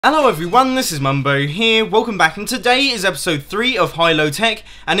Hello everyone, this is Mumbo here, welcome back, and today is episode 3 of High Low Tech,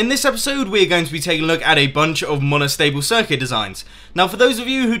 and in this episode we are going to be taking a look at a bunch of monostable circuit designs. Now for those of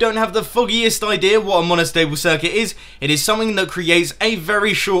you who don't have the foggiest idea what a monostable circuit is, it is something that creates a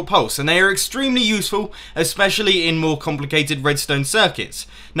very short pulse, and they are extremely useful, especially in more complicated redstone circuits.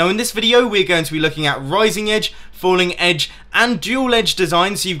 Now in this video we are going to be looking at rising edge, falling edge, and dual edge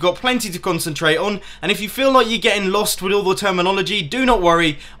designs, so you've got plenty to concentrate on, and if you feel like you're getting lost with all the terminology, do not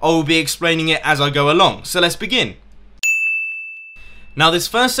worry, I will be explaining it as I go along. So let's begin. Now this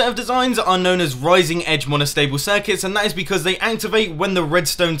first set of designs are known as rising edge monostable circuits, and that is because they activate when the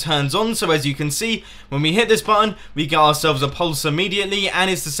redstone turns on. So as you can see, when we hit this button we get ourselves a pulse immediately,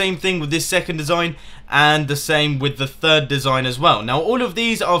 and it's the same thing with this second design and the same with the third design as well. Now all of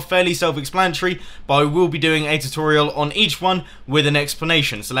these are fairly self-explanatory, but I will be doing a tutorial on each one with an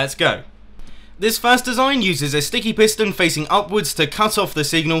explanation, so let's go. This first design uses a sticky piston facing upwards to cut off the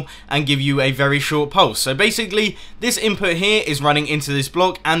signal and give you a very short pulse. So basically this input here is running into this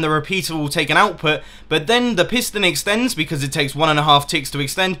block and the repeater will take an output, but then the piston extends because it takes 1.5 ticks to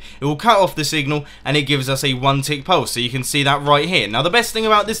extend. It will cut off the signal and it gives us a 1 tick pulse, so you can see that right here. Now the best thing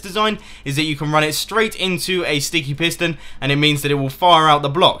about this design is that you can run it straight into a sticky piston, and it means that it will fire out the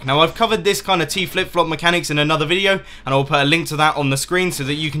block. Now I've covered this kind of T flip-flop mechanics in another video, and I'll put a link to that on the screen so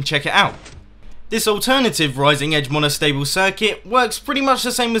that you can check it out. This alternative rising edge monostable circuit works pretty much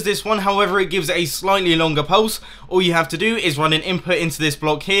the same as this one, however it gives a slightly longer pulse. All you have to do is run an input into this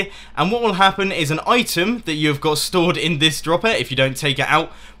block here, and what will happen is an item that you've got stored in this dropper, if you don't take it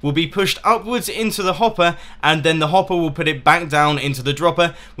out, will be pushed upwards into the hopper, and then the hopper will put it back down into the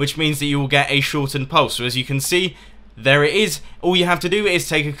dropper, which means that you will get a shortened pulse. So as you can see, there it is. All you have to do is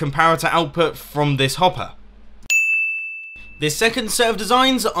take a comparator output from this hopper. This second set of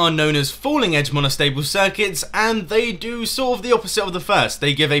designs are known as falling edge monostable circuits, and they do sort of the opposite of the first.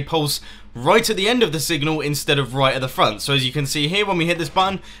 They give a pulse right at the end of the signal instead of right at the front. So as you can see here, when we hit this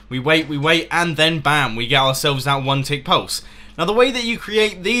button, we wait, and then bam, we get ourselves that 1 tick pulse. Now the way that you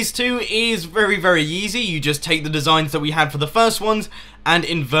create these two is very easy. You just take the designs that we had for the first ones and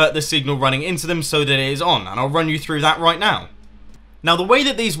invert the signal running into them so that it is on, and I'll run you through that right now. Now the way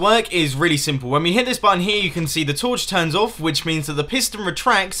that these work is really simple. When we hit this button here, you can see the torch turns off, which means that the piston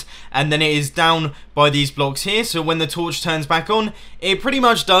retracts and then it is down by these blocks here. So when the torch turns back on, it pretty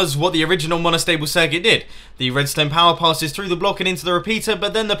much does what the original monostable circuit did. The redstone power passes through the block and into the repeater,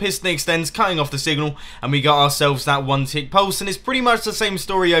 but then the piston extends, cutting off the signal, and we got ourselves that 1 tick pulse, and it's pretty much the same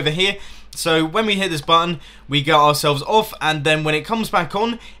story over here. So when we hit this button, we get ourselves off, and then when it comes back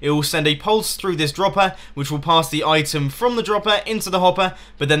on, it will send a pulse through this dropper, which will pass the item from the dropper into the hopper,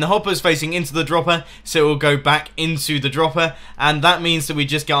 but then the hopper is facing into the dropper, so it will go back into the dropper, and that means that we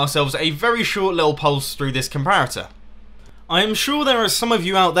just get ourselves a very short little pulse through this comparator. I am sure there are some of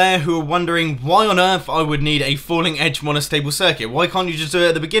you out there who are wondering why on earth I would need a falling edge monostable circuit. Why can't you just do it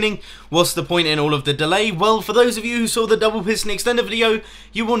at the beginning? What's the point in all of the delay? Well, for those of you who saw the double piston extender video,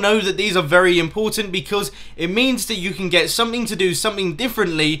 you will know that these are very important because it means that you can get something to do something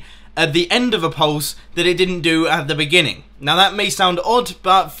differently at the end of a pulse that it didn't do at the beginning. Now that may sound odd,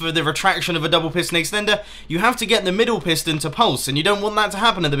 but for the retraction of a double piston extender, you have to get the middle piston to pulse, and you don't want that to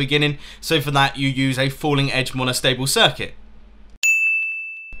happen at the beginning, so for that you use a falling edge monostable circuit.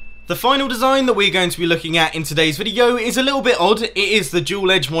 The final design that we're going to be looking at in today's video is a little bit odd. It is the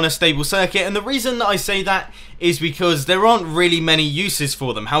dual edge monostable circuit, and the reason that I say that is because there aren't really many uses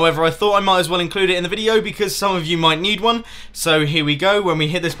for them. However, I thought I might as well include it in the video because some of you might need one. So here we go. When we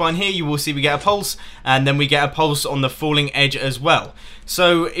hit this button here, you will see we get a pulse, and then we get a pulse on the falling edge as well.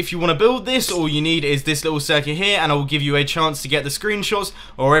 So if you want to build this, all you need is this little circuit here, and I will give you a chance to get the screenshots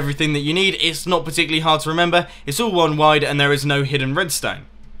or everything that you need. It's not particularly hard to remember. It's all one wide and there is no hidden redstone.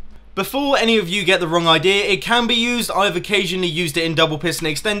 Before any of you get the wrong idea, it can be used. I've occasionally used it in double piston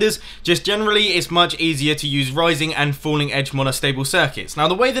extenders. Just generally, it's much easier to use rising and falling edge monostable circuits. Now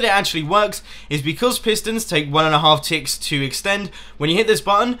the way that it actually works is because pistons take 1.5 ticks to extend. When you hit this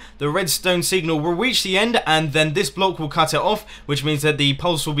button, the redstone signal will reach the end, and then this block will cut it off, which means that the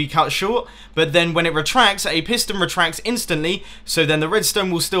pulse will be cut short. But then when it retracts, a piston retracts instantly, so then the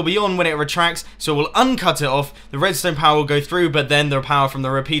redstone will still be on when it retracts, so it will uncut it off. The redstone power will go through, but then the power from the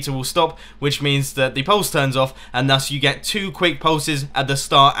repeater will stop, which means that the pulse turns off, and thus you get 2 quick pulses at the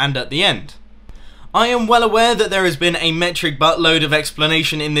start and at the end. I am well aware that there has been a metric buttload of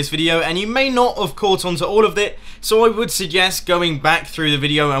explanation in this video and you may not have caught on to all of it, so I would suggest going back through the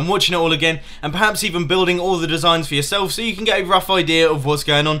video and watching it all again and perhaps even building all the designs for yourself so you can get a rough idea of what's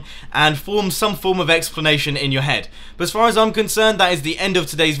going on and form some form of explanation in your head. But as far as I'm concerned, that is the end of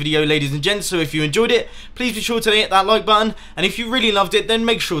today's video, ladies and gents, so if you enjoyed it, please be sure to hit that like button, and if you really loved it, then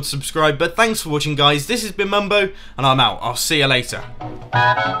make sure to subscribe. But thanks for watching, guys. This has been Mumbo, and I'm out. I'll see you later.